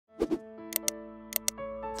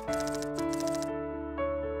প্রিয়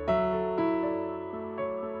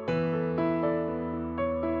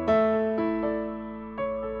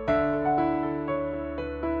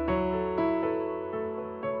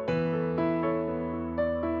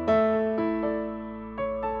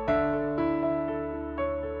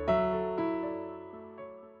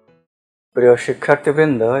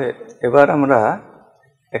শিক্ষার্থীবৃন্দ, এবার আমরা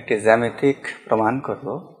একটি জ্যামিতিক প্রমাণ করব।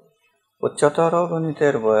 উচ্চতর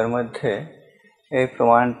গণিতের বইয়ের মধ্যে এই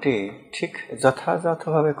প্রমাণটি ঠিক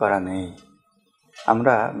যথাযথভাবে করা নেই।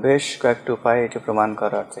 আমরা বেশ কয়েকটি উপায়ে এটি প্রমাণ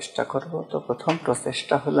করার চেষ্টা করব। তো প্রথম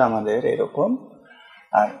প্রচেষ্টা হলো আমাদের এরকম,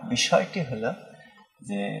 আর বিষয়টি হলো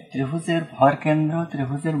যে ত্রিভুজের ভরকেন্দ্র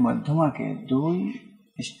ত্রিভুজের মধ্যমাকে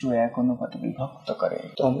 2:1 অনুপাতে বিভক্ত করে।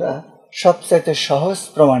 তো আমরা সবচেয়ে সহজ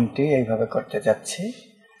প্রমাণটি এইভাবে করতে যাচ্ছি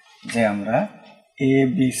যে আমরা এ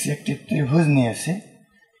বি সি একটি ত্রিভুজ নিয়েছি।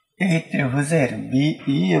 এই ত্রিভুজের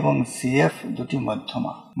বিই এবং সিএফ দুটি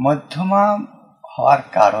মধ্যমা হওয়ার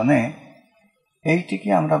কারণে এইটিকে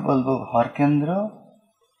আমরা বলবো ভরকেন্দ্র,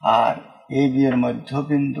 আর এ বি এর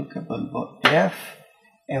মধ্যবিন্দুকে বলবো এফ,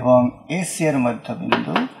 এবং এসি এর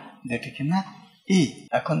মধ্যবিন্দু যেটি কিনা ই।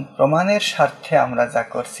 এখন প্রমাণের স্বার্থে আমরা যা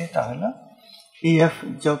করছি তা হলো ইএফ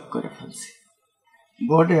যোগ করে ফেলছি।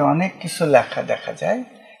 বোর্ডে অনেক কিছু লেখা দেখা যায়,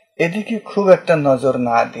 এদিকে খুব একটা নজর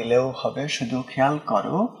না দিলেও হবে। শুধু খেয়াল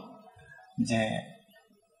করো যে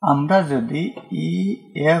আমরা যদি ই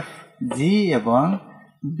এফ জি এবং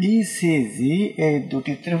বিসিজি এই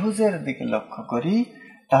দুটি ত্রিভুজের দিকে লক্ষ্য করি,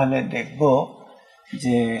 তাহলে দেখব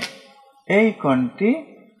যে এই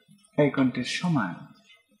কোণটির সমান।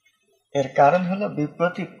 এর কারণ হলো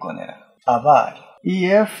বিপরীত কোণেরা। আবার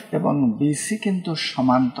ইএফ এবং বিসি কিন্তু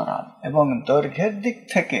সমান্তরাল, এবং দৈর্ঘ্যের দিক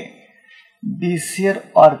থেকে বিসি এর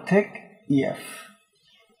অর্ধেক ইএফ।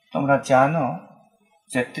 তোমরা জানো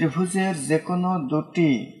যে ত্রিভুজের যে কোনো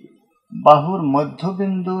দুটি বাহুর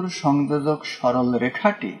মধ্যবিন্দুর সংযোজক সরল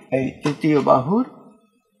রেখাটি এই তৃতীয় বাহুর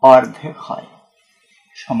অর্ধেক হয়,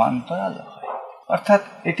 সমান্তরাল হয়। অর্থাৎ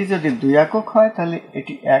এটি যদি 2 একক হয় তাহলে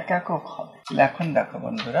এটি 1 একক হবে। এখন দেখো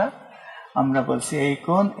বন্ধুরা, আমরা বলছি এই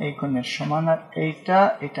কোণের সমান, আর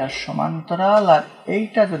এটা সমান্তরাল, আর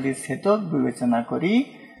এইটা যদি ছেদক বিবেচনা করি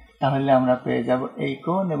তাহলে আমরা পেয়ে যাব এই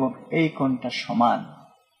কোণ এবং এই কোণটা সমান।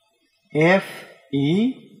 এফ ই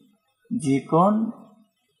জি কোণ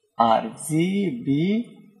আর জি বি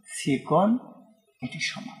সি কোণ এটি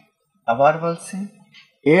সমান। আবার বলছি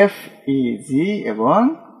এফ ই জি এবং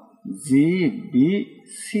জি বি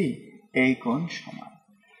সি এই কোণ সমান।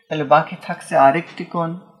 তাহলে বাকি থাকছে আরেকটি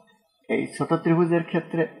কোণ। এই ছোট ত্রিভুজের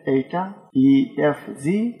ক্ষেত্রে এইটা ই এফ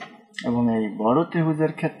জি, এবং এই বড়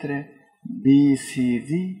ত্রিভুজের ক্ষেত্রে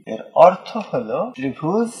বিসিজি। এর অর্থ হলো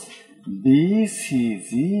ত্রিভুজ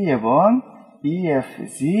বিসিজি এবং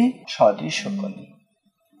ইএফজি সদৃশকোণী।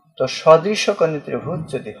 তো সদৃশকোণী ত্রিভুজ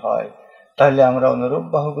যদি হয় তাহলে আমরা অনুরূপ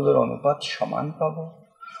বাহুগুলোর অনুপাত সমান পাবো।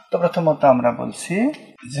 তো প্রথমত আমরা বলছি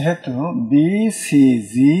যেহেতু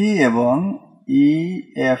বিসিজি এবং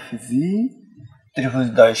ইএফজি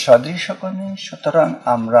ত্রিভুজদ্বয় সদৃশকোণী, সুতরাং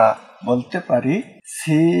আমরা বলতে পারি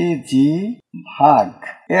সিজি ভাগ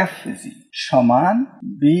এফজি সমান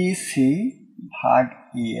বিসি ভাগ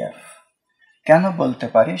ইএফ। কেন বলতে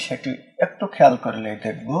পারি সেটি একটু খেয়াল করলে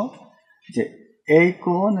দেখব যে এই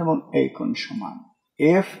কোণ এবং এই কোণ সমান,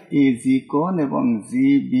 এফ ইজি কোণ এবং জি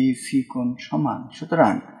বি সি কোণ সমান।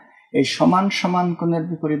 সুতরাং এই সমান সমান কোণের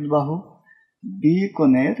বিপরীত বাহু বি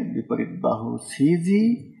কোণের বিপরীত বাহু সিজি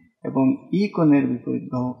এবং ই কোণের বিপরীত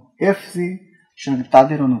বাহু এফজি,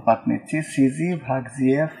 তাদের অনুপাত নিচ্ছি সিজি ভাগ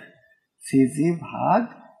জিএফ, সিজি ভাগ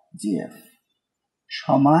জিএফ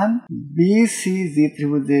সমান বিসিজি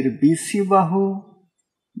ত্রিভুজের বিসি বাহু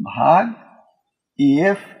ভাগ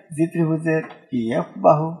ইএফ জি ত্রিভুজের ইএফ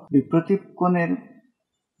বাহু, বিপরীত কোণের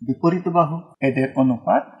বিপরীত বাহু, এদের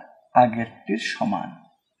অনুপাত আগেরটির সমান।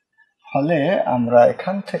 ফলে আমরা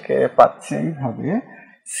এখান থেকে পাচ্ছি এইভাবে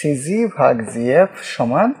সিজি ভাগ জিএফ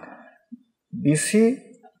সমান বিসি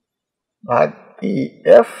ভাগ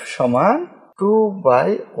ইএফ সমান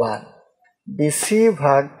 2/1, বিসি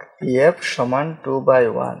ভাগ ইএফ সমান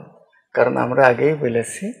 2/1। কারণ আমরা আগেই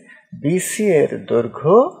বলেছি বিসি এর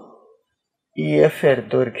দৈর্ঘ্য ইএফ এর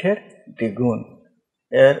দৈর্ঘ্যের দ্বিগুণ।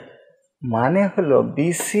 এর মানে হলো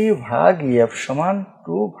বিসি ভাগ ইএফ সমান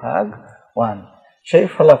 2/1। সেই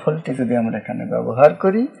ফলাফলটি যদি আমরা এখানে ব্যবহার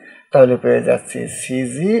করি তাহলে পেয়ে যাচ্ছি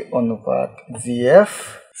সিজি অনুপাত জিএফ,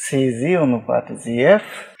 সিজি অনুপাত জিএফ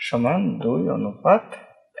সমান 2/1,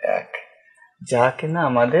 যা কিনা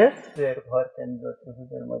আমাদের ভরকেন্দ্র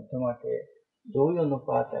ত্রিভুজের মধ্যমাকে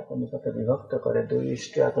 2:1 অনুপাতে বিভক্ত করে,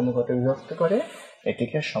 2:1 অনুপাতে বিভক্ত করে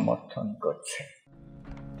এটিকে সমর্থন করছে।